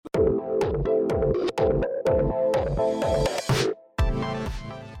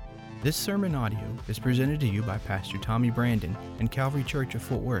This sermon audio is presented to you by Pastor Tommy Brandon and Calvary Church of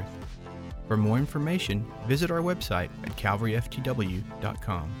Fort Worth. For more information, visit our website at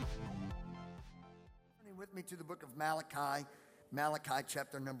calvaryftw.com. Turning with me to the book of Malachi, Malachi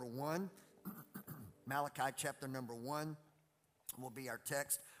chapter number 1. Malachi chapter number 1 will be our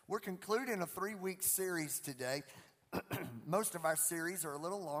text. We're concluding a 3-week series today. Most of our series are a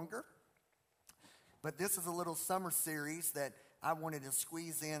little longer, but this is a little summer series that I wanted to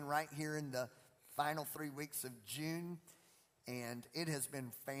squeeze in right here in the final 3 weeks of June, and it has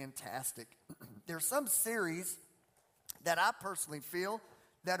been fantastic. There are some series that I personally feel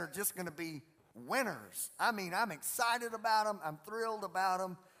that are just going to be winners. I mean, I'm excited about them, I'm thrilled about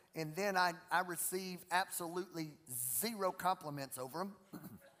them, and then I receive absolutely zero compliments over them.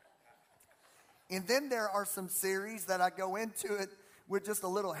 And then there are some series that I go into it with just a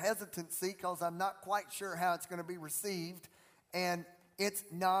little hesitancy because I'm not quite sure how it's going to be received. And it's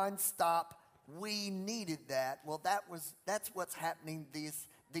nonstop. We needed that. Well, that's what's happening these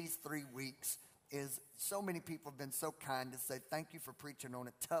 3 weeks. Is so many people have been so kind to say thank you for preaching on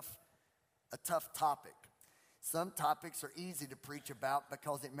a tough topic. Some topics are easy to preach about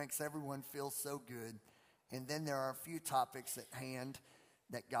because it makes everyone feel so good. And then there are a few topics at hand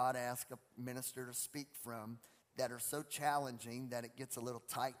that God asked a minister to speak from that are so challenging that it gets a little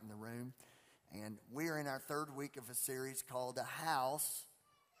tight in the room. And we're in our 3rd week of a series called A House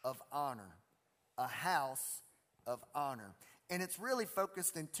of Honor. A House of Honor. And it's really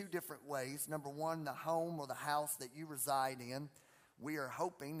focused in 2 different ways. Number 1, the home or the house that you reside in. We are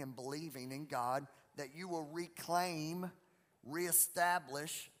hoping and believing in God that you will reclaim,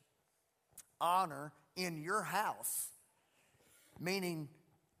 reestablish honor in your house. Meaning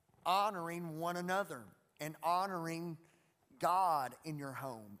honoring one another and honoring God in your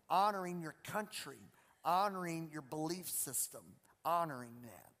home, honoring your country, honoring your belief system, honoring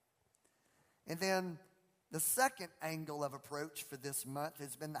that. And then the second angle of approach for this month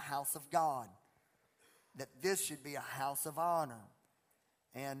has been the house of God, that this should be a house of honor.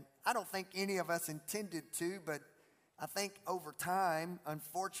 And I don't think any of us intended to, but I think over time,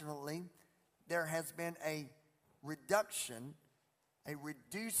 unfortunately, there has been a reducing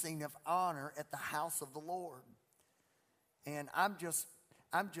of honor at the house of the Lord. And I'm just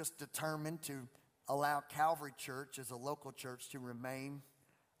determined to allow Calvary Church as a local church to remain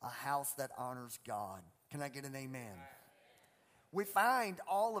a house that honors God. Can I get an amen? We find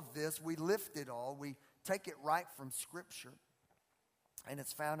all of this, we lift it all, we take it right from Scripture. And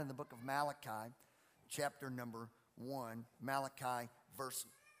it's found in the book of Malachi, chapter number 1, Malachi verse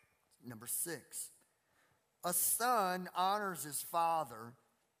number 6. A son honors his father,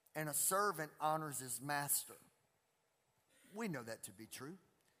 and a servant honors his master. We know that to be true.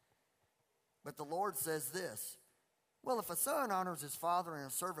 But the Lord says this, well, if a son honors his father and a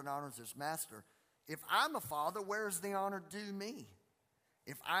servant honors his master, if I'm a father, where's the honor due me?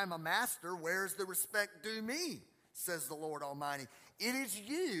 If I'm a master, where's the respect due me? Says the Lord Almighty. It is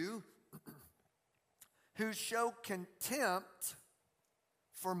you who show contempt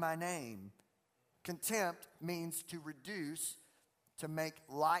for my name. Contempt means to reduce, to make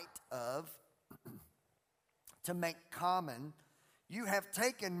light of, to make common. You have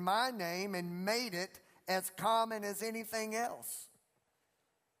taken my name and made it as common as anything else.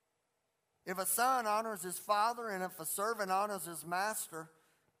 If a son honors his father and if a servant honors his master,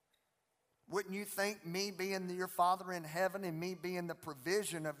 wouldn't you think me being your Father in heaven and me being the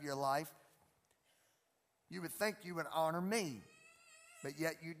provision of your life, you would think you would honor me, but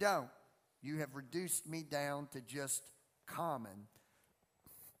yet you don't. You have reduced me down to just common.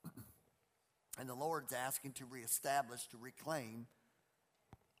 And the Lord's asking to reestablish, to reclaim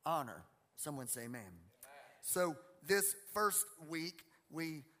honor. Someone say amen. So this first week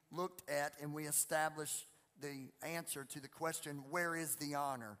we looked at and we established the answer to the question, where is the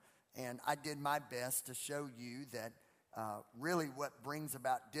honor? And I did my best to show you that really what brings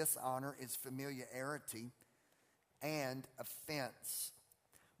about dishonor is familiarity and offense.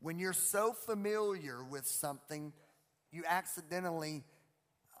 When you're so familiar with something, you accidentally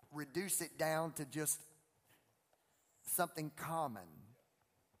reduce it down to just something common.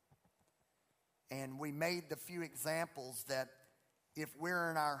 And we made the few examples that if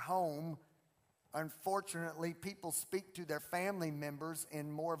we're in our home, unfortunately, people speak to their family members in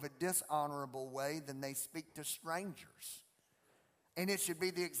more of a dishonorable way than they speak to strangers. And it should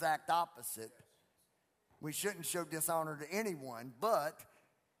be the exact opposite. We shouldn't show dishonor to anyone, but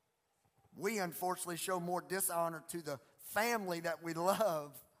we unfortunately show more dishonor to the family that we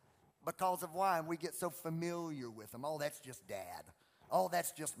love because of why? We get so familiar with them. Oh, that's just dad. Oh,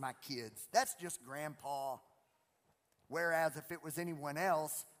 that's just my kids. That's just grandpa. Whereas if it was anyone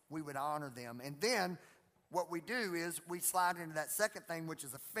else, we would honor them. And then what we do is we slide into that second thing, which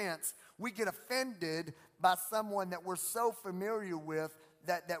is offense. We get offended by someone that we're so familiar with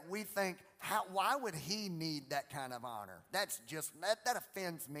that we think, why would he need that kind of honor? That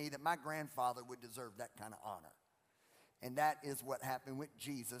offends me that my grandfather would deserve that kind of honor. And that is what happened with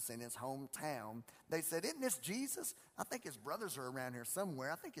Jesus in his hometown. They said, isn't this Jesus? I think his brothers are around here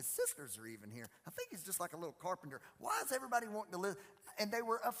somewhere. I think his sisters are even here. I think he's just like a little carpenter. Why is everybody wanting to live? And they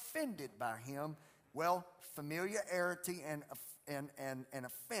were offended by him. Well, familiarity and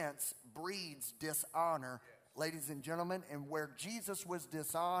offense breeds dishonor, ladies and gentlemen. And where Jesus was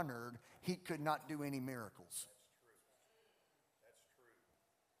dishonored, he could not do any miracles.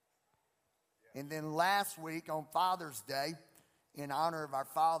 And then last week on Father's Day, in honor of our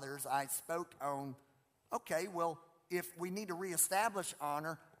fathers, I spoke on, okay, well, if we need to reestablish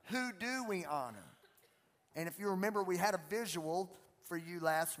honor, who do we honor? And if you remember, we had a visual for you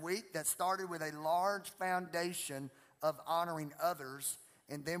last week that started with a large foundation of honoring others,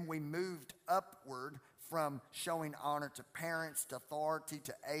 and then we moved upward from showing honor to parents, to authority,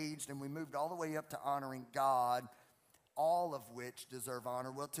 to aged, and we moved all the way up to honoring God, all of which deserve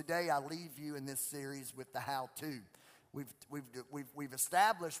honor. Well, today I leave you in this series with the how-to. We've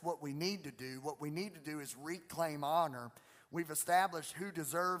established what we need to do. What we need to do is reclaim honor. We've established who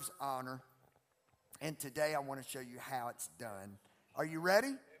deserves honor, and today I want to show you how it's done. Are you ready?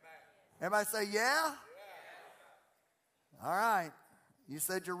 Amen. Everybody say yeah? All right. You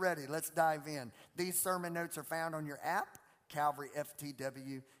said you're ready. Let's dive in. These sermon notes are found on your app, Calvary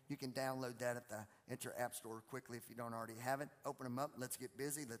FTW. You can download that at your app store quickly if you don't already have it. Open them up. Let's get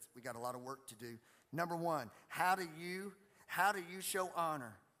busy. We got a lot of work to do. Number one, how do you show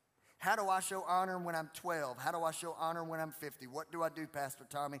honor? How do I show honor when I'm 12? How do I show honor when I'm 50? What do I do, Pastor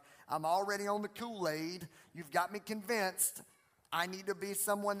Tommy? I'm already on the Kool-Aid. You've got me convinced. I need to be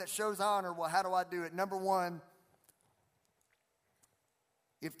someone that shows honor. Well, how do I do it? Number one,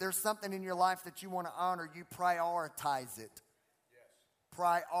 if there's something in your life that you want to honor, you prioritize it. Yes.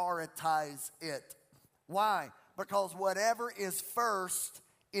 Prioritize it. Why? Because whatever is first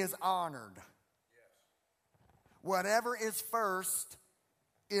is honored. Yes. Whatever is first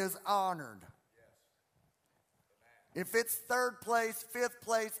is honored. Yes. If it's third place, fifth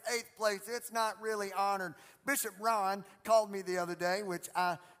place, eighth place, it's not really honored. Bishop Ron called me the other day, which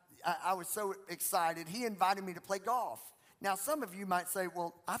I was so excited. He invited me to play golf. Now, some of you might say,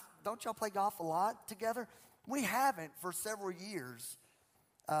 well, don't y'all play golf a lot together? We haven't for several years.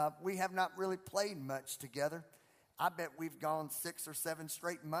 We have not really played much together. I bet we've gone 6 or 7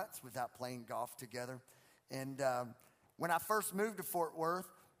 straight months without playing golf together. And when I first moved to Fort Worth,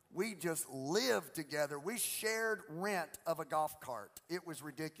 we just lived together. We shared rent of a golf cart. It was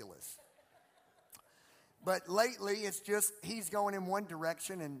ridiculous. But lately, it's just he's going in one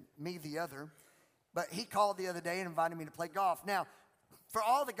direction and me the other. But he called the other day and invited me to play golf. Now, for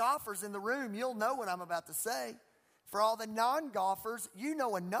all the golfers in the room, you'll know what I'm about to say. For all the non-golfers, you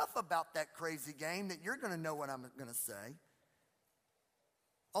know enough about that crazy game that you're going to know what I'm going to say.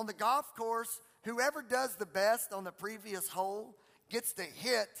 On the golf course, whoever does the best on the previous hole gets to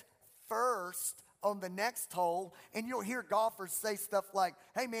hit first on the next hole. And you'll hear golfers say stuff like,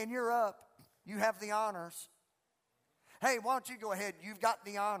 hey, man, you're up. You have the honors. Hey, why don't you go ahead? You've got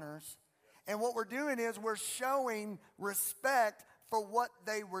the honors. And what we're doing is we're showing respect for what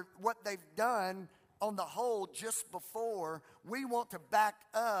they've done on the hole just before. We want to back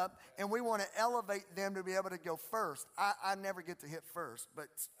up and we want to elevate them to be able to go first. I never get to hit first, but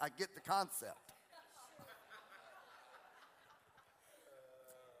I get the concept.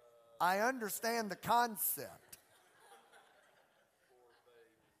 I understand the concept.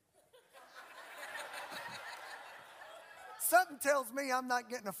 Something tells me I'm not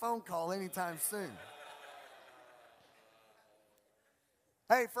getting a phone call anytime soon.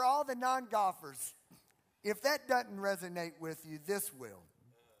 Hey, for all the non-golfers, if that doesn't resonate with you, this will.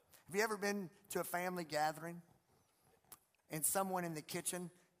 Have you ever been to a family gathering and someone in the kitchen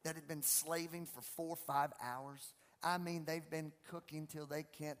that had been slaving for 4 or 5 hours? I mean, they've been cooking till they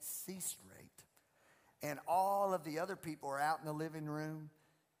can't see straight. And all of the other people are out in the living room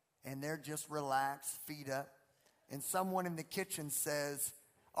and they're just relaxed, feet up. And someone in the kitchen says,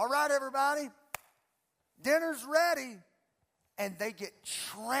 all right, everybody, dinner's ready. And they get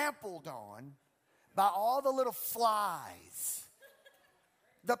trampled on by all the little flies.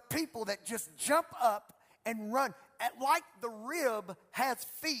 The people that just jump up and run. Like the rib has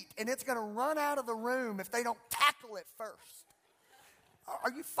feet and it's going to run out of the room if they don't tackle it first.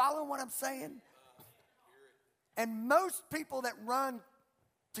 Are you following what I'm saying? And most people that run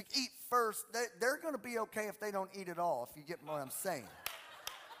to eat first, they're going to be okay if they don't eat at all, if you get what I'm saying.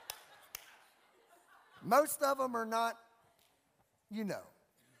 Most of them are not, you know.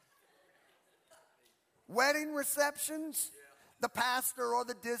 Wedding receptions, the pastor or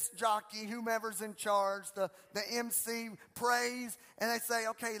the disc jockey, whomever's in charge, the MC prays, and they say,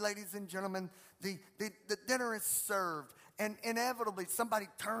 okay, ladies and gentlemen, the dinner is served. And inevitably, somebody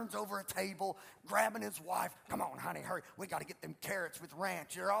turns over a table, grabbing his wife. Come on, honey, hurry. We got to get them carrots with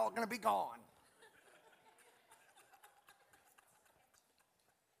ranch. You're all going to be gone.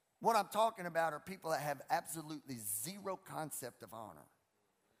 What I'm talking about are people that have absolutely zero concept of honor.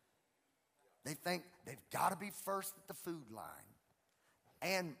 They think they've got to be first at the food line.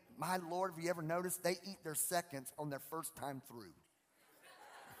 And my Lord, have you ever noticed they eat their seconds on their first time through?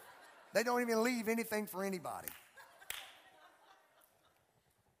 They don't even leave anything for anybody.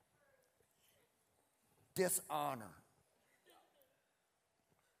 Dishonor.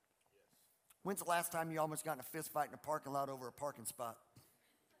 When's the last time you almost got in a fist fight in a parking lot over a parking spot?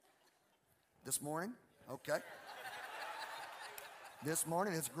 This morning? Okay. This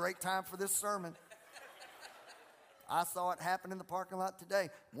morning, it's a great time for this sermon. I saw it happen in the parking lot today.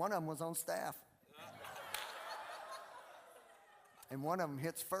 One of them was on staff. And one of them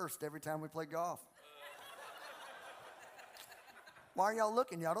hits first every time we play golf. Why are y'all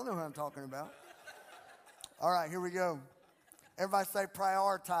looking? Y'all don't know who I'm talking about. All right, here we go. Everybody say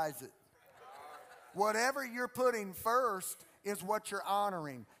prioritize it. Whatever you're putting first is what you're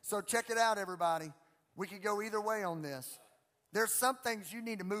honoring. So check it out, everybody. We could go either way on this. There's some things you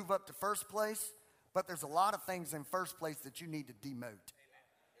need to move up to first place, but there's a lot of things in first place that you need to demote.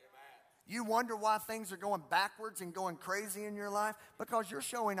 You wonder why things are going backwards and going crazy in your life? Because you're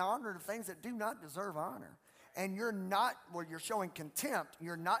showing honor to things that do not deserve honor. And you're showing contempt.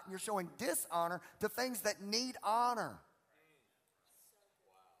 You're showing dishonor to things that need honor.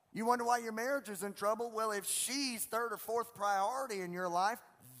 You wonder why your marriage is in trouble? Well, if she's third or fourth priority in your life,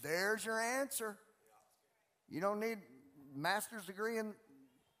 there's your answer. You don't need a master's degree in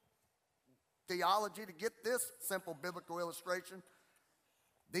theology to get this simple biblical illustration.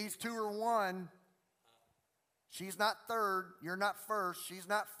 These two are one. She's not third, you're not first. She's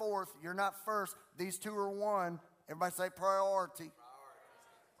not fourth, you're not first. These two are one. Everybody say priority.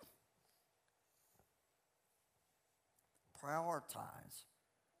 Prioritize.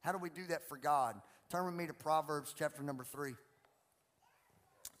 How do we do that for God? Turn with me to Proverbs chapter number 3.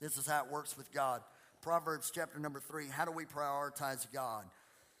 This is how it works with God. Proverbs chapter number 3. How do we prioritize God?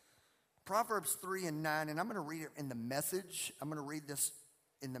 Proverbs 3 and 9, and I'm going to read it in the Message. I'm going to read this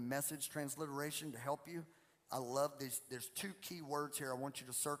in the Message transliteration to help you. I love these. There's two key words here. I want you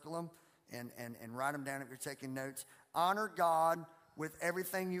to circle them and write them down if you're taking notes. Honor God with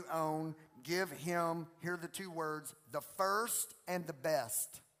everything you own. Give him, here are the two words, the first and the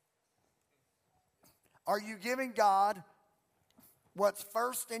best. Are you giving God what's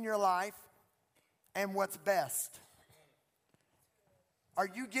first in your life and what's best? Are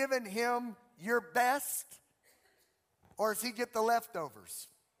you giving him your best, or does he get the leftovers?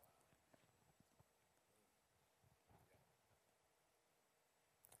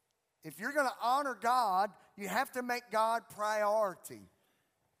 If you're going to honor God, you have to make God priority.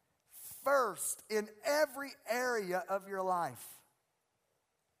 First in every area of your life.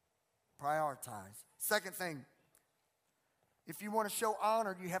 Prioritize. Second thing, if you want to show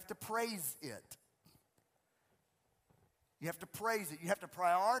honor, you have to praise it. You have to praise it. You have to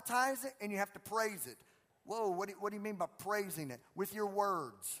prioritize it, and you have to praise it. Whoa, what do you mean by praising it? With your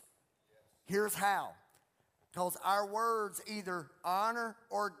words. Here's how. Because our words either honor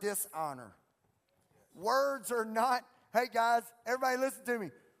or dishonor. Words are not, hey guys, everybody listen to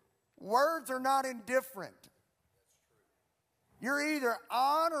me. Words are not indifferent. You're either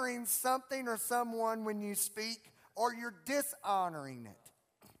honoring something or someone when you speak, or you're dishonoring it.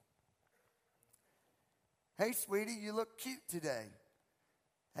 Hey, sweetie, you look cute today.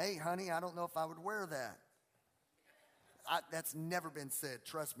 Hey, honey, I don't know if I would wear that. That's never been said,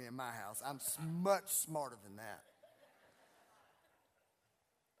 trust me, in my house. I'm much smarter than that.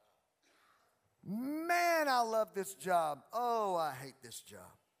 Man, I love this job. Oh, I hate this job.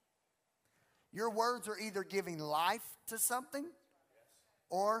 Your words are either giving life to something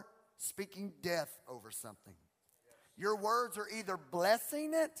or speaking death over something. Your words are either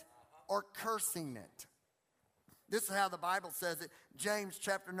blessing it or cursing it. This is how the Bible says it. James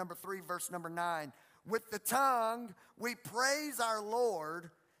chapter number 3, verse number 9. With the tongue, we praise our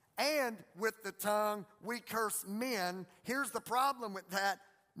Lord, and with the tongue, we curse men. Here's the problem with that.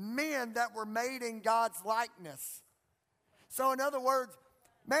 Men that were made in God's likeness. So in other words,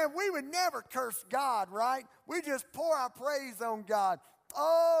 man, we would never curse God, right? We just pour our praise on God.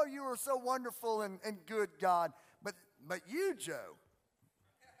 Oh, you are so wonderful and good, God. But you, Joe,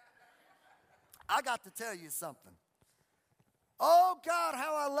 I got to tell you something. Oh, God,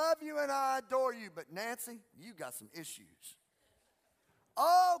 how I love you and I adore you. But, Nancy, you got some issues.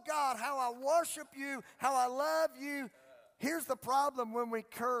 Oh, God, how I worship you, how I love you. Here's the problem when we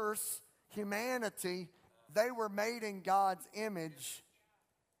curse humanity. They were made in God's image.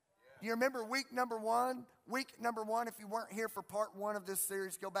 You remember week number one? Week number one, if you weren't here for part one of this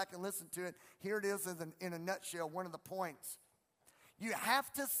series, go back and listen to it. Here it is in a nutshell, one of the points. You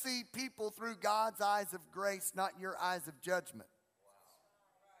have to see people through God's eyes of grace, not your eyes of judgment.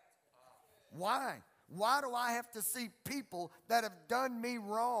 Why? Why do I have to see people that have done me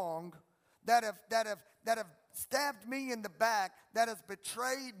wrong, that have stabbed me in the back, that has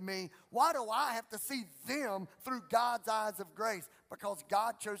betrayed me? Why do I have to see them through God's eyes of grace? Because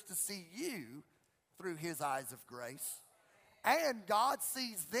God chose to see you through his eyes of grace. And God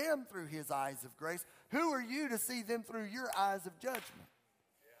sees them through his eyes of grace. Who are you to see them through your eyes of judgment?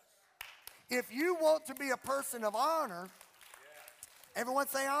 If you want to be a person of honor, everyone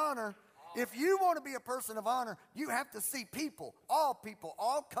say honor. If you want to be a person of honor, you have to see people, all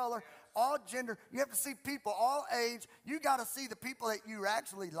color, all gender. You have to see people, all age. You got to see the people that you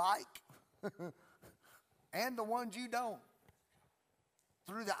actually like and the ones you don't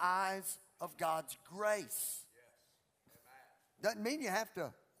through the eyes of God's grace. Doesn't mean you have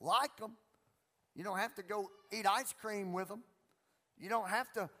to like them. You don't have to go eat ice cream with them. You don't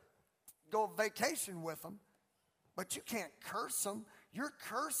have to go vacation with them. But you can't curse them. You're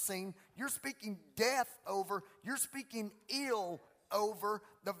cursing. You're speaking death over. You're speaking ill over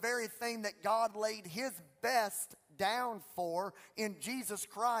the very thing that God laid his best down for in Jesus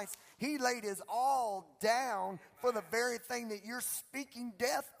Christ. He laid his all down for the very thing that you're speaking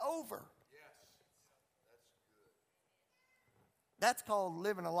death over. That's called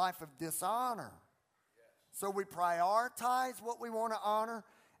living a life of dishonor. So we prioritize what we want to honor,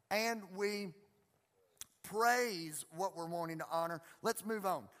 and we praise what we're wanting to honor. Let's move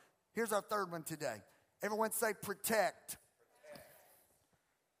on. Here's our third one today. Everyone say protect.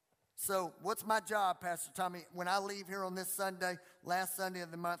 So what's my job, Pastor Tommy? When I leave here on this Sunday, last Sunday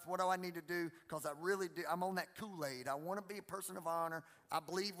of the month, what do I need to do? Because I really do. I'm on that Kool-Aid. I want to be a person of honor. I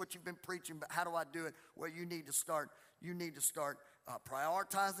believe what you've been preaching, but how do I do it? Well, you need to start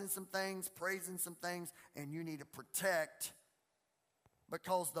prioritizing some things, praising some things, and you need to protect.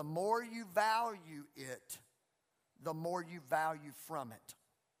 Because the more you value it, the more you value from it.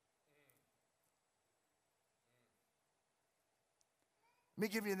 Let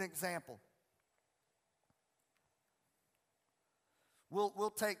me give you an example.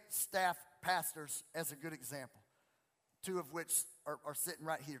 We'll take staff pastors as a good example, two of which are sitting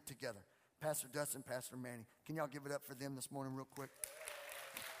right here together. Pastor Dustin, Pastor Manny. Can y'all give it up for them this morning real quick?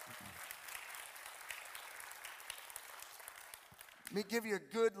 Let me give you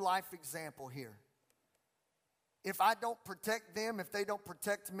a good life example here. If I don't protect them, if they don't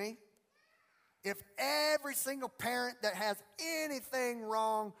protect me, if every single parent that has anything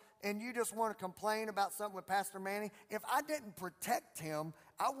wrong and you just want to complain about something with Pastor Manny, if I didn't protect him,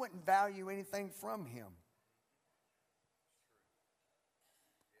 I wouldn't value anything from him.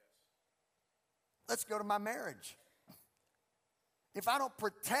 Let's go to my marriage. If I don't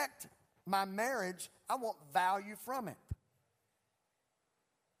protect my marriage, I won't value from it.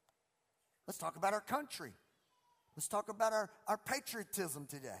 Let's talk about our country. Let's talk about our patriotism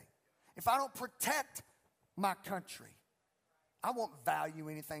today. If I don't protect my country, I won't value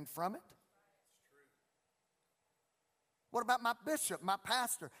anything from it. What about my bishop, my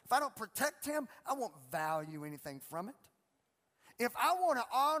pastor? If I don't protect him, I won't value anything from it. If I want to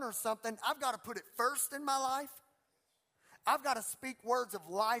honor something, I've got to put it first in my life. I've got to speak words of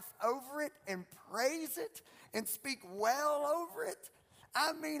life over it and praise it and speak well over it.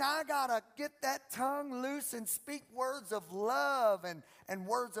 I mean, I got to get that tongue loose and speak words of love and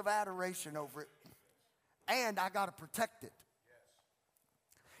words of adoration over it. And I got to protect it.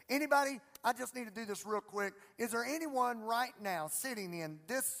 Anybody, I just need to do this real quick. Is there anyone right now sitting in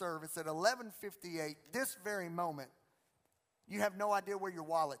this service at 11:58, this very moment, you have no idea where your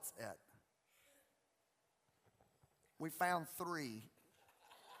wallet's at? We found 3.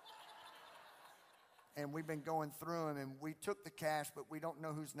 And we've been going through them, and we took the cash, but we don't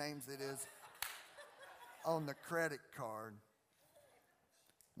know whose names it is on the credit card.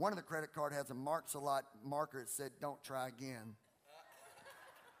 One of the credit card has a Marks a Lot marker that said, "Don't try again."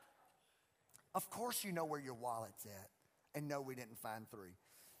 Of course you know where your wallet's at. And no, we didn't find 3.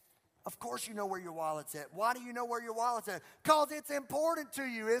 Of course you know where your wallet's at. Why do you know where your wallet's at? Because it's important to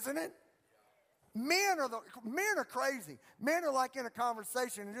you, isn't it? Men are crazy. Men are like in a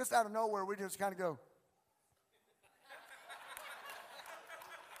conversation, and just out of nowhere, we just kind of go.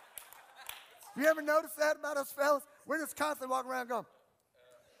 You ever notice that about us fellas? We're just constantly walking around going,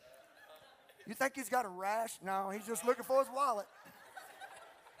 you think he's got a rash? No, he's just looking for his wallet.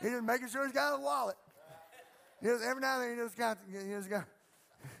 He's just making sure he's got his wallet. Every now and then he just got.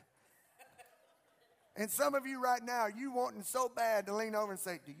 And some of you right now, you wanting so bad to lean over and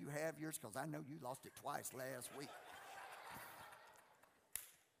say, do you have yours? Because I know you lost it twice last week.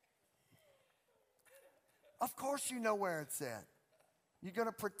 Of course you know where it's at. You're going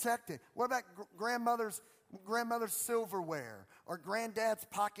to protect it. What about grandmother's silverware or granddad's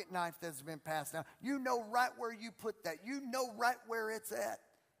pocket knife that's been passed down? You know right where you put that. You know right where it's at.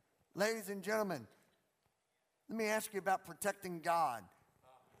 Ladies and gentlemen, let me ask you about protecting God.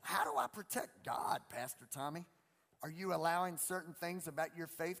 How do I protect God, Pastor Tommy? Are you allowing certain things about your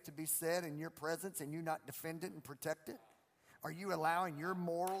faith to be said in your presence and you not defend it and protect it? Are you allowing your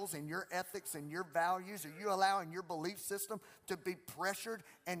morals and your ethics and your values, are you allowing your belief system to be pressured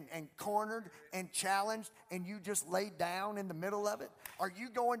and cornered and challenged and you just lay down in the middle of it? Are you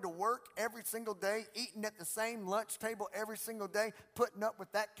going to work every single day, eating at the same lunch table every single day, putting up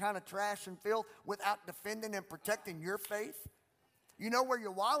with that kind of trash and filth without defending and protecting your faith? You know where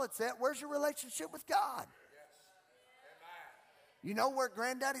your wallet's at. Where's your relationship with God? You know where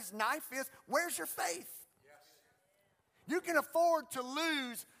granddaddy's knife is. Where's your faith? You can afford to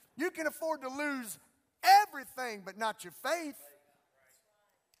lose everything, but not your faith.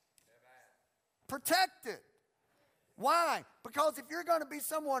 Protect it. Why? Because if you're going to be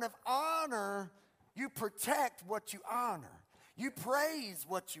someone of honor, you protect what you honor. You praise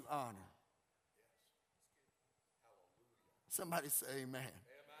what you honor. Somebody say amen.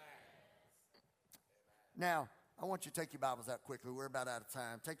 Now, I want you to take your Bibles out quickly. We're about out of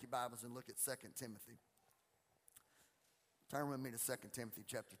time. Take your Bibles and look at 2 Timothy. Turn with me to 2 Timothy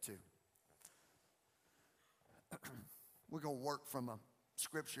chapter 2. We're going to work from a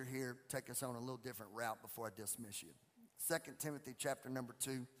scripture here, take us on a little different route before I dismiss you. 2 Timothy chapter number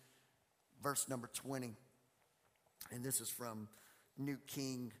 2, verse number 20. And this is from New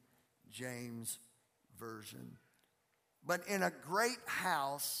King James Version. But in a great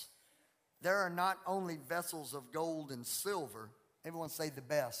house, there are not only vessels of gold and silver. Everyone say the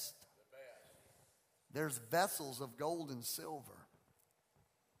best. There's vessels of gold and silver.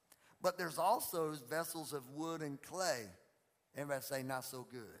 But there's also vessels of wood and clay. Everybody say not so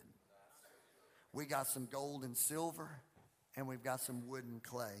good. We got some gold and silver, and we've got some wood and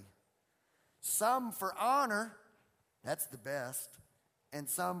clay. Some for honor, that's the best, and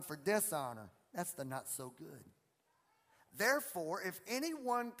some for dishonor, that's the not so good. Therefore, if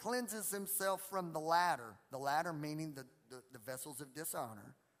anyone cleanses himself from the latter meaning the vessels of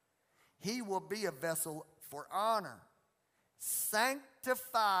dishonor, he will be a vessel for honor,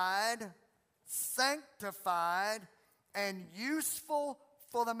 sanctified, and useful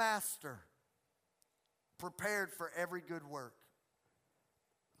for the master, prepared for every good work.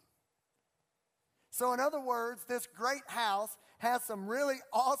 So in other words, this great house has some really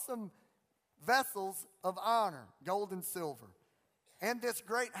awesome vessels of honor, gold and silver. And this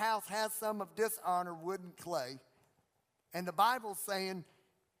great house has some of dishonor, wood and clay. And the Bible's saying,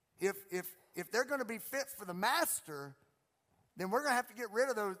 if they're going to be fit for the master, then we're going to have to get rid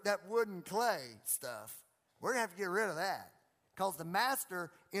of that wood and clay stuff. We're going to have to get rid of that. Because the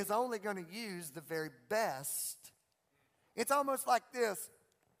master is only going to use the very best. It's almost like this.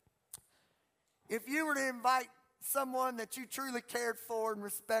 If you were to invite someone that you truly cared for and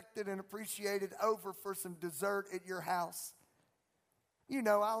respected and appreciated over for some dessert at your house, you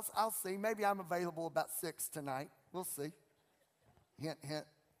know, I'll see. Maybe I'm available about 6 tonight. We'll see. Hint, hint.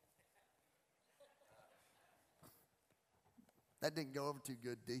 That didn't go over too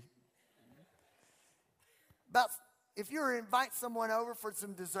good, D. But if you were to invite someone over for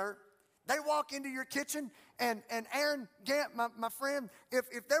some dessert, they walk into your kitchen, and Aaron Gant, my friend, if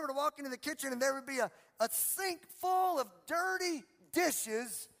they were to walk into the kitchen and there would be a sink full of dirty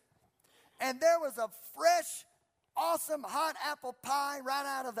dishes, and there was a fresh, awesome hot apple pie right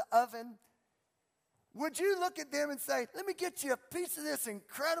out of the oven, would you look at them and say, let me get you a piece of this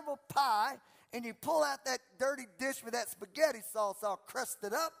incredible pie, and you pull out that dirty dish with that spaghetti sauce all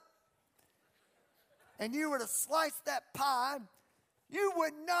crusted up, and you were to slice that pie, you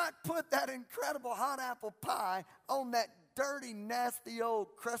would not put that incredible hot apple pie on that dirty, nasty,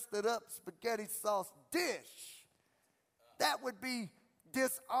 old, crusted up spaghetti sauce dish. That would be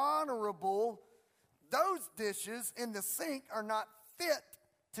dishonorable. Those dishes in the sink are not fit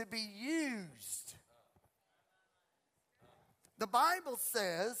to be used. The Bible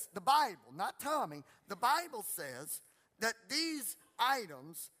says, not Tommy, the Bible says that these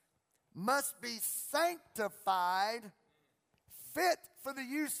items must be sanctified, fit for the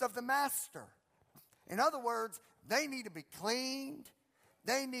use of the master. In other words, they need to be cleaned.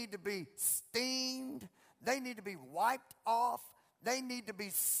 They need to be steamed. They need to be wiped off. They need to be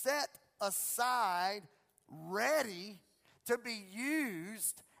set aside, ready to be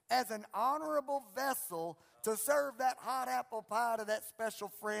used as an honorable vessel to serve that hot apple pie to that special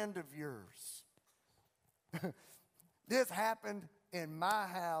friend of yours. This happened in my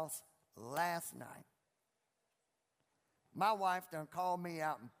house last night. My wife done called me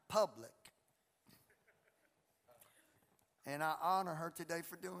out in public. And I honor her today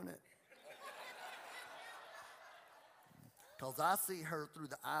for doing it. Because I see her through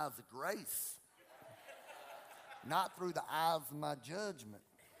the eyes of grace, not through the eyes of my judgment.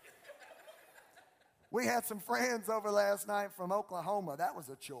 We had some friends over last night from Oklahoma. That was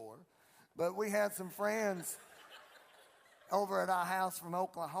a chore. But we had some friends over at our house from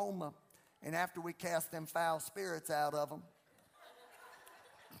Oklahoma. And after we cast them foul spirits out of them,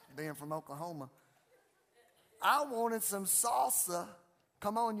 being from Oklahoma, I wanted some salsa.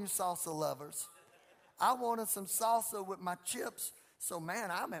 Come on, you salsa lovers. I wanted some salsa with my chips. So, man,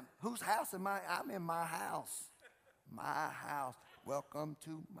 whose house am I? I'm in my house. My house. Welcome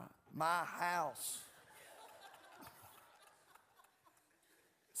to my house.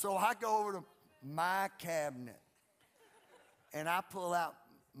 So I go over to my cabinet, and I pull out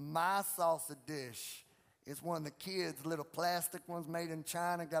my salsa dish. It's one of the kids' little plastic ones made in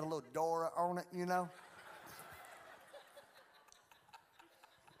China, got a little Dora on it, you know.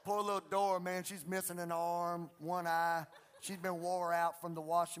 Poor little Dora, man, she's missing an arm, one eye. She's been wore out from the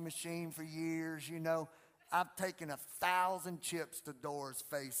washing machine for years, you know. I've taken 1,000 chips to Dora's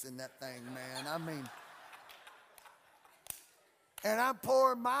face in that thing, man. I mean, and I'm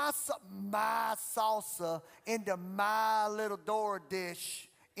pouring my salsa into my little Dora dish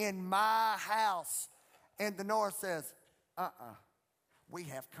in my house. And Denora says, we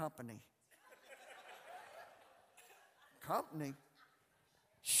have company. Company?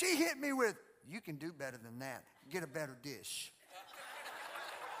 She hit me with, you can do better than that. Get a better dish.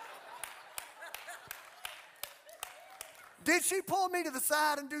 Did she pull me to the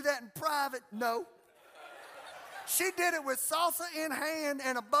side and do that in private? No. She did it with salsa in hand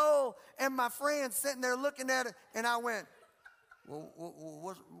and a bowl, and my friend sitting there looking at it, and I went, well,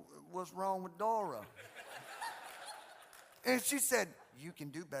 what's wrong with Dora? And she said, you can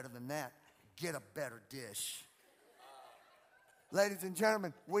do better than that. Get a better dish. Ladies and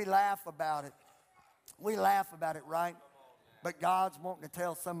gentlemen, we laugh about it. We laugh about it, right? But God's wanting to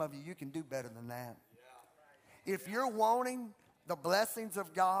tell some of you, you can do better than that. If you're wanting the blessings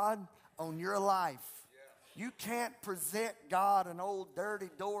of God on your life, you can't present God an old dirty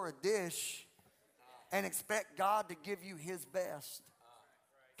Dora dish and expect God to give you his best.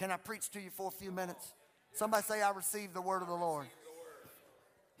 Can I preach to you for a few minutes? Somebody say, I receive the word of the Lord.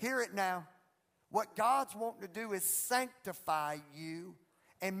 Hear it now. What God's wanting to do is sanctify you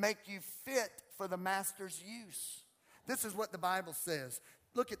and make you fit for the master's use. This is what the Bible says.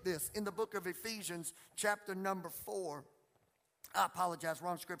 Look at this. In the book of Ephesians, chapter number 4. I apologize,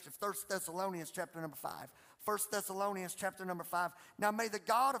 wrong scripture. 1 Thessalonians, chapter number 5. 1 Thessalonians, chapter number 5. Now may the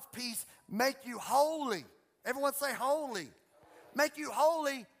God of peace make you holy. Everyone say holy. Make you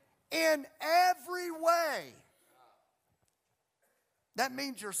holy in every way. That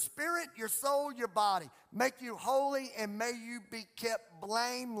means your spirit, your soul, your body. Make you holy, and may you be kept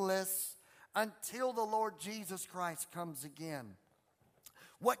blameless until the Lord Jesus Christ comes again.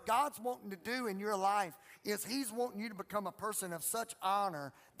 What God's wanting to do in your life is he's wanting you to become a person of such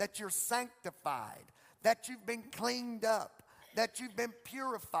honor that you're sanctified, that you've been cleaned up, that you've been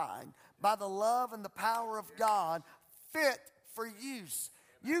purified by the love and the power of God, fit for use.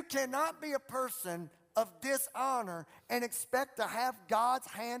 You cannot be a person of dishonor and expect to have God's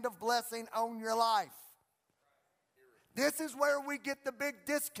hand of blessing on your life. This is where we get the big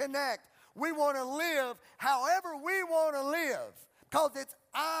disconnect. We want to live however we want to live because it's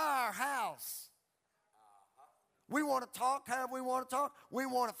our house. We want to talk however we want to talk. We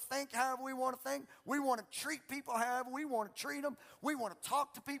want to think however we want to think. We want to treat people however we want to treat them. We want to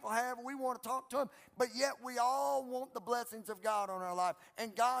talk to people however we want to talk to them. But yet we all want the blessings of God on our life.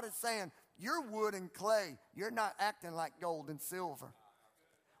 And God is saying, you're wood and clay. You're not acting like gold and silver.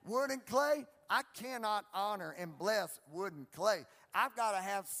 Wood and clay, I cannot honor and bless wood and clay. I've got to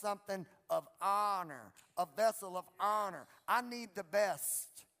have something of honor, a vessel of honor. I need the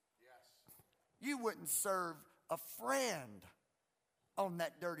best. You wouldn't serve a friend on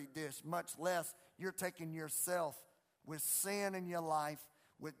that dirty dish, much less you're taking yourself with sin in your life,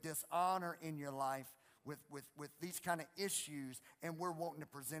 with dishonor in your life, with these kind of issues, and we're wanting to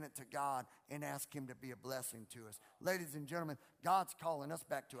present it to God and ask him to be a blessing to us. Ladies and gentlemen, God's calling us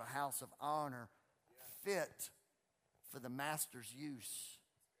back to a house of honor fit for the master's use.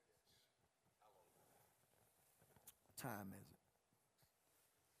 What time is it?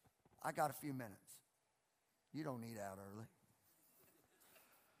 I got a few minutes. You don't need out early.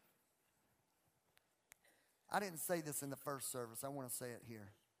 I didn't say this in the first service. I want to say it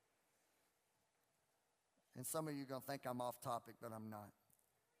here. And some of you are going to think I'm off topic, but I'm not.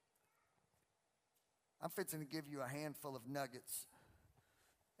 I'm fixing to give you a handful of nuggets.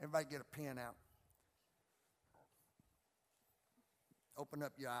 Everybody get a pen out. Open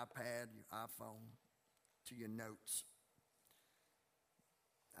up your iPad, your iPhone, to your notes.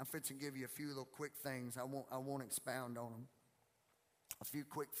 I'm fixing to give you a few little quick things. I won't expound on them. A few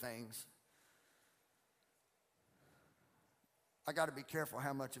quick things. I got to be careful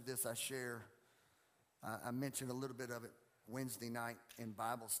how much of this I share. I mentioned a little bit of it Wednesday night in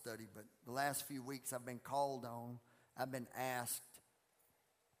Bible study, but the last few weeks I've been called on. I've been asked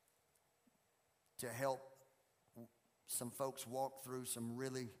to help some folks walk through some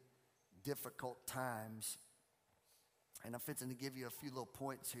really difficult times. And I'm fixing to give you a few little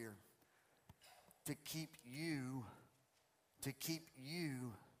points here to keep you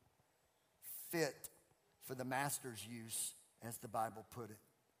fit for the master's use, as the Bible put it,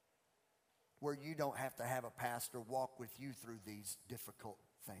 where you don't have to have a pastor walk with you through these difficult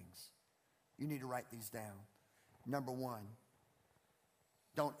things. You need to write these down. Number one,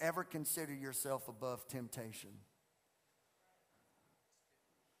 don't ever consider yourself above temptation.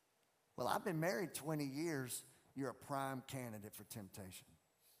 Well, I've been married 20 years. You're a prime candidate for temptation.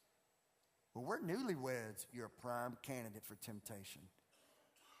 Well, we're newlyweds. You're a prime candidate for temptation.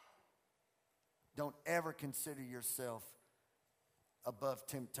 Don't ever consider yourself above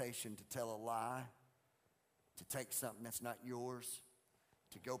temptation to tell a lie, to take something that's not yours,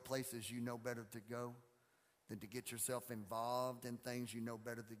 to go places you know better to go than to get yourself involved in things you know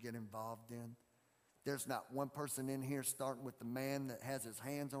better to get involved in. There's not one person in here, starting with the man that has his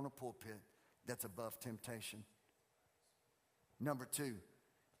hands on a pulpit, that's above temptation. Number two,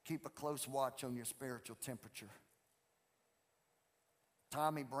 keep a close watch on your spiritual temperature.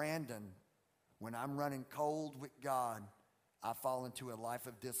 Tommy Brandon, when I'm running cold with God, I fall into a life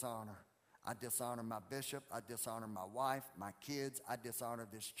of dishonor. I dishonor my bishop. I dishonor my wife, my kids. I dishonor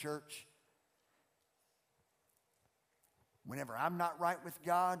this church. Whenever I'm not right with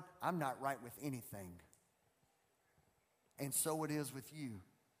God, I'm not right with anything. And so it is with you.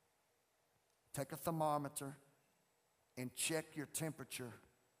 Take a thermometer and check your temperature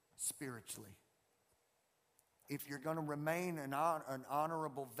spiritually. If you're going to remain an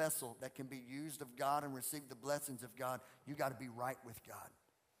honorable vessel that can be used of God and receive the blessings of God, you got to be right with God.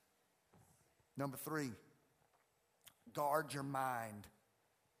 Number three, guard your mind.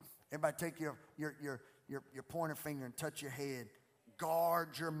 Everybody take your pointer finger and touch your head.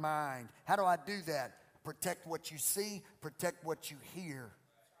 Guard your mind. How do I do that? Protect what you see, protect what you hear.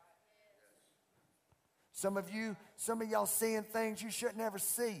 Some of y'all seeing things you shouldn't ever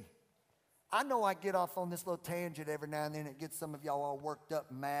see. I know I get off on this little tangent every now and then. It gets some of y'all all worked up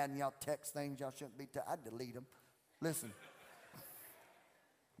and mad, and y'all text things y'all shouldn't be. I delete them. Listen,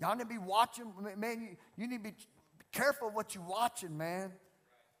 y'all need to be watching. Man, you need to be careful what you're watching, man.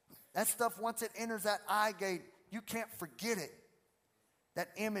 That stuff, once it enters that eye gate, you can't forget it. That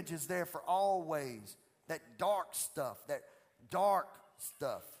image is there for always. That dark stuff.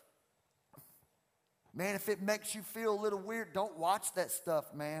 Man, if it makes you feel a little weird, don't watch that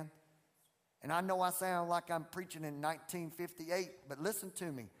stuff, man. And I know I sound like I'm preaching in 1958, but listen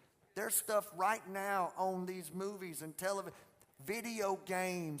to me. There's stuff right now on these movies and television, video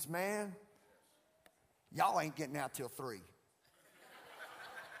games, man. Y'all ain't getting out till 3.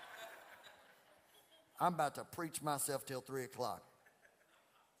 I'm about to preach myself till 3 o'clock.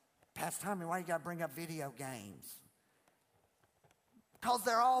 Pastor Tommy, why you got to bring up video games? Because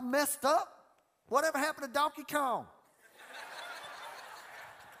they're all messed up. Whatever happened to Donkey Kong?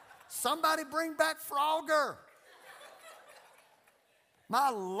 Somebody bring back Frogger. My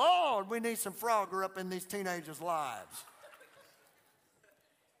Lord, we need some Frogger up in these teenagers' lives.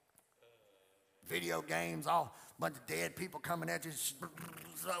 Video games, all bunch of dead people coming at you.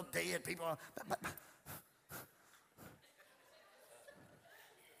 So dead people.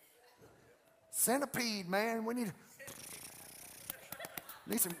 Centipede, man. We need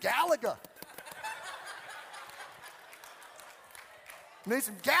some Galaga. Need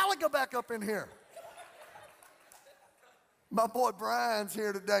some Galaga back up in here. My boy Brian's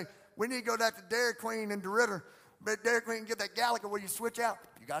here today. We need to go down to Dairy Queen and DeRitter. But Dairy Queen can get that Galaga where you switch out.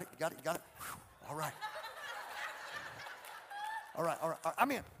 You got it. Whew. All right. All right. I'm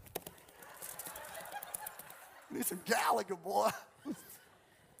in. Need some Galaga, boy.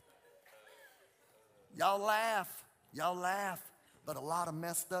 Y'all laugh. Y'all laugh. But a lot of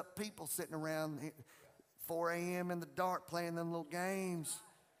messed up people sitting around 4 a.m. in the dark playing them little games.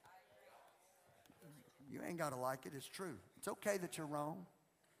 You ain't got to like it. It's true. It's okay that you're wrong.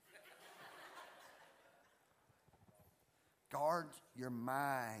 Guard your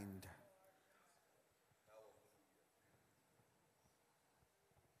mind.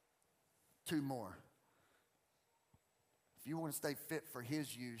 Two more. If you want to stay fit for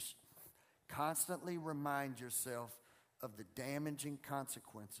His use, constantly remind yourself of the damaging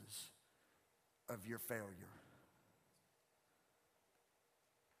consequences of your failure.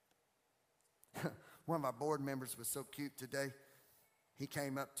 One of our board members was so cute today. He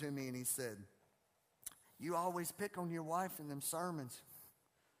came up to me and he said, "You always pick on your wife in them sermons."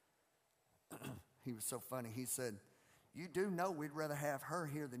 He was so funny. He said, "You do know we'd rather have her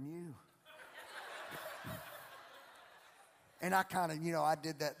here than you." And I kind of, I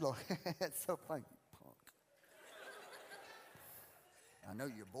did that little, it's so funny, punk. I know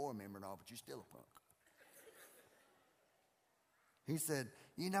you're a board member and all, but you're still a punk. He said,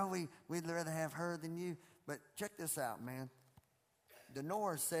 we'd rather have her than you. But check this out, man.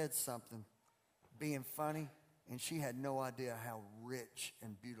 Denora said something, being funny, and she had no idea how rich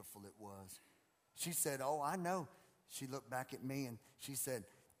and beautiful it was. She said, "Oh, I know." She looked back at me and she said,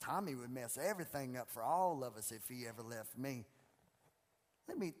 "Tommy would mess everything up for all of us if he ever left me."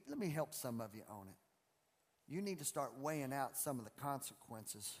 Let me help some of you on it. You need to start weighing out some of the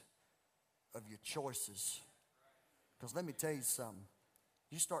consequences of your choices. Because let me tell you something.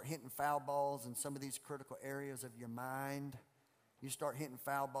 You start hitting foul balls in some of these critical areas of your mind. You start hitting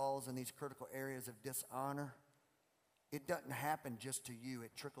foul balls in these critical areas of dishonor. It doesn't happen just to you.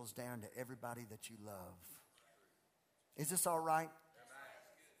 It trickles down to everybody that you love. Is this all right?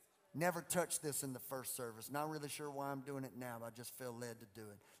 Never touched this in the first service. Not really sure why I'm doing it now, but I just feel led to do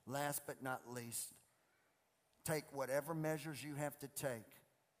it. Last but not least, take whatever measures you have to take.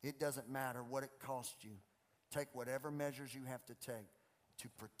 It doesn't matter what it costs you. Take whatever measures you have to take to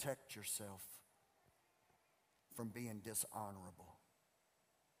protect yourself from being dishonorable.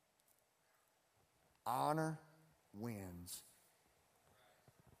 Honor wins.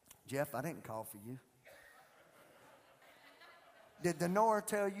 Jeff, I didn't call for you. Did Denora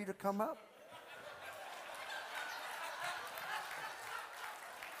tell you to come up?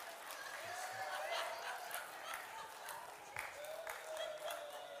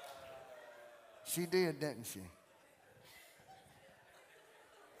 She did, didn't she?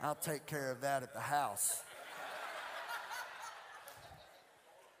 I'll take care of that at the house.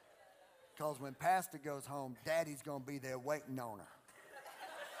 Because when Pastor goes home, Daddy's going to be there waiting on her.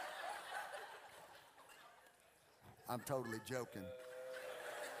 I'm totally joking.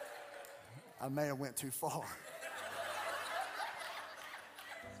 I may have went too far.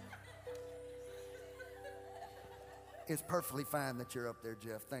 It's perfectly fine that you're up there,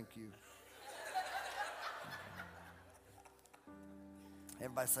 Jeff. Thank you.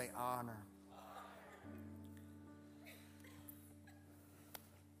 Everybody say honor.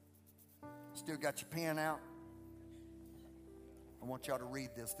 Still got your pen out? I want y'all to read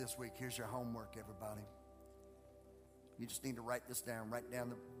this week. Here's your homework, everybody. You just need to write this down. Write down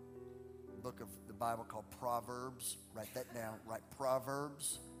the book of the Bible called Proverbs. Write that down. Write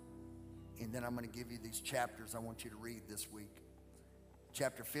Proverbs. And then I'm going to give you these chapters I want you to read this week.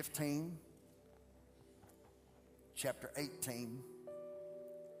 Chapter 15. Chapter 18.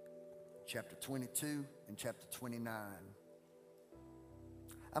 Chapter 22 and chapter 29.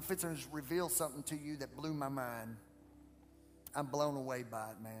 I'm fixing to reveal something to you that blew my mind. I'm blown away by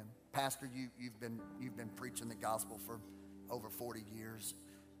it, man. Pastor, you've been preaching the gospel for over 40 years.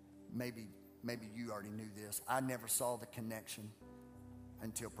 Maybe you already knew this. I never saw the connection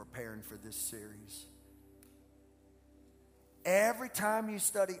until preparing for this series. Every time you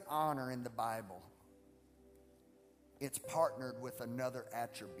study honor in the Bible, it's partnered with another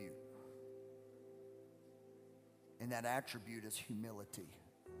attribute. And that attribute is humility.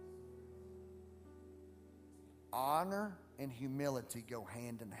 Honor and humility go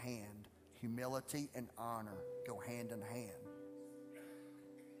hand in hand. Humility and honor go hand in hand.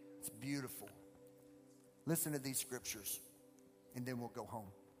 It's beautiful. Listen to these scriptures, and then we'll go home.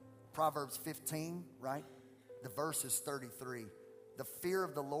 Proverbs 15, right? The verse is 33. The fear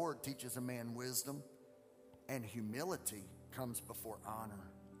of the Lord teaches a man wisdom, and humility comes before honor.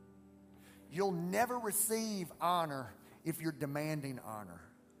 You'll never receive honor if you're demanding honor.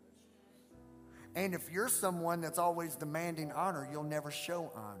 And if you're someone that's always demanding honor, you'll never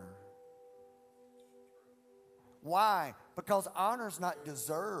show honor. Why? Because honor's not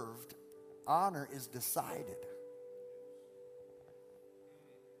deserved. Honor is decided.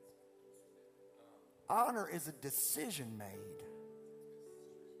 Honor is a decision made.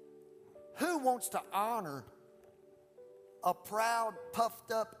 Who wants to honor a proud,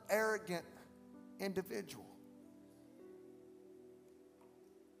 puffed up, arrogant individual?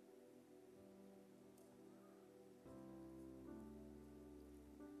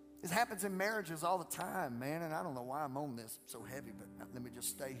 This happens in marriages all the time, man, and I don't know why I'm on this so heavy, but let me just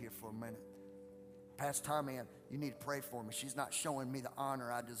stay here for a minute. Pastor Tommy, you need to pray for me. She's not showing me the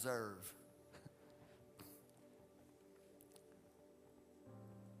honor I deserve.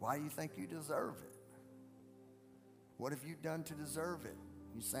 Why do you think you deserve it? What have you done to deserve it?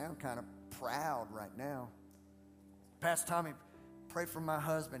 You sound kind of proud right now. Pastor Tommy, pray for my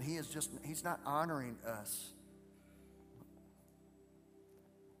husband. He's not honoring us.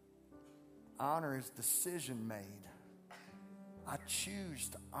 Honor is decision made. I choose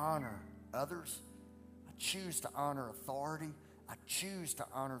to honor others. I choose to honor authority. I choose to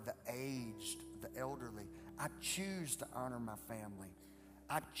honor the aged, the elderly. I choose to honor my family.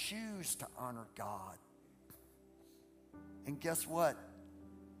 I choose to honor God. And guess what?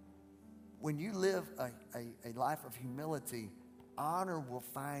 When you live a life of humility, honor will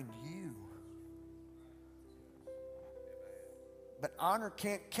find you. But honor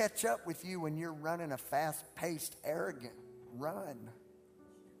can't catch up with you when you're running a fast-paced, arrogant run.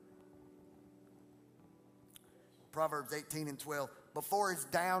 Proverbs 18:12. Before his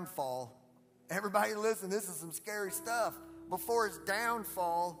downfall, everybody listen, this is some scary stuff. Before his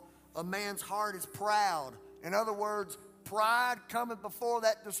downfall, a man's heart is proud. In other words, pride cometh before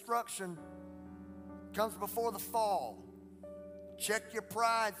that destruction, comes before the fall. Check your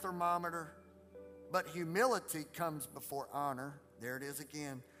pride thermometer. But humility comes before honor. There it is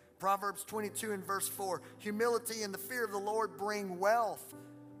again. Proverbs 22 and verse 4. Humility and the fear of the Lord bring wealth.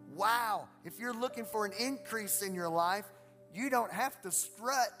 Wow. If you're looking for an increase in your life, you don't have to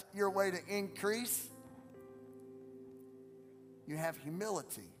strut your way to increase. You have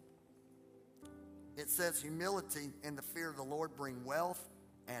humility. It says humility and the fear of the Lord bring wealth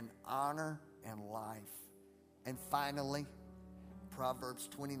and honor and life. And finally, Proverbs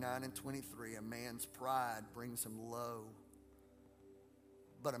 29 and 23, a man's pride brings him low,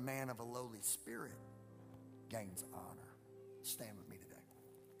 but a man of a lowly spirit gains honor. Stand with me today.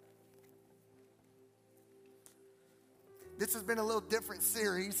 This has been a little different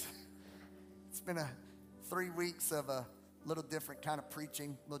series. It's been 3 weeks of a little different kind of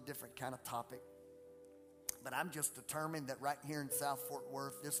preaching, a little different kind of topic. But I'm just determined that right here in South Fort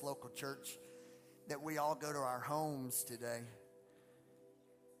Worth, this local church, that we all go to our homes today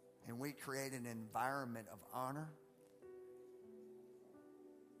and we create an environment of honor.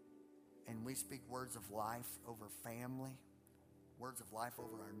 And we speak words of life over family, words of life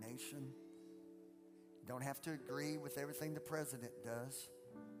over our nation. You don't have to agree with everything the president does,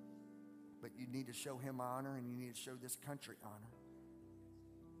 but you need to show him honor and you need to show this country honor.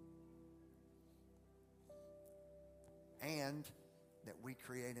 And that we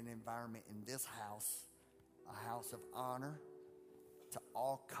create an environment in this house, a house of honor to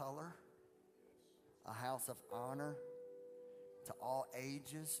all color, a house of honor to all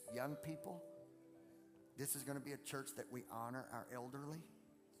ages, young people. This is going to be a church that we honor our elderly.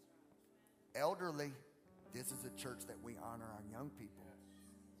 Elderly, this is a church that we honor our young people.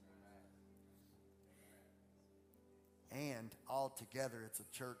 And all together, it's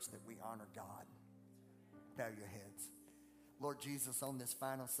a church that we honor God. Bow your heads. Lord Jesus, on this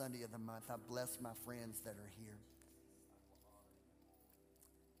final Sunday of the month, I bless my friends that are here.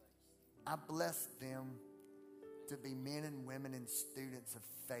 I bless them to be men and women and students of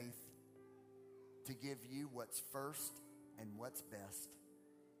faith, to give you what's first and what's best.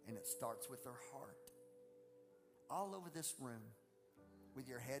 And it starts with their heart. All over this room, with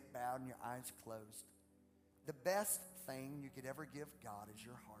your head bowed and your eyes closed, the best thing you could ever give God is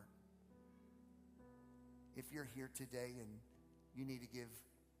your heart. If you're here today and you need to give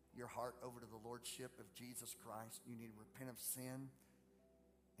your heart over to the Lordship of Jesus Christ, you need to repent of sin,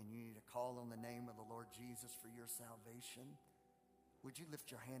 and you need to call on the name of the Lord Jesus for your salvation, would you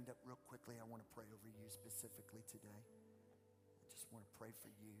lift your hand up real quickly? I want to pray over you specifically today. I just want to pray for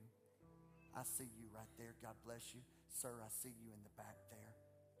you. I see you right there. God bless you. Sir, I see you in the back there.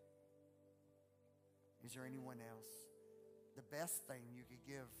 Is there anyone else? The best thing you could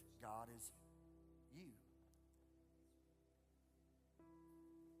give God is you.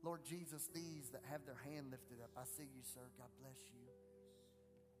 Lord Jesus, these that have their hand lifted up, I see you, sir. God bless you.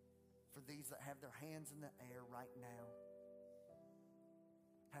 For these that have their hands in the air right now,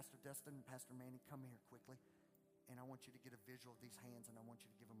 Pastor Dustin and Pastor Manny, come here quickly. And I want you to get a visual of these hands, and I want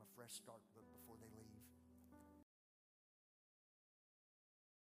you to give them a fresh start book before they leave.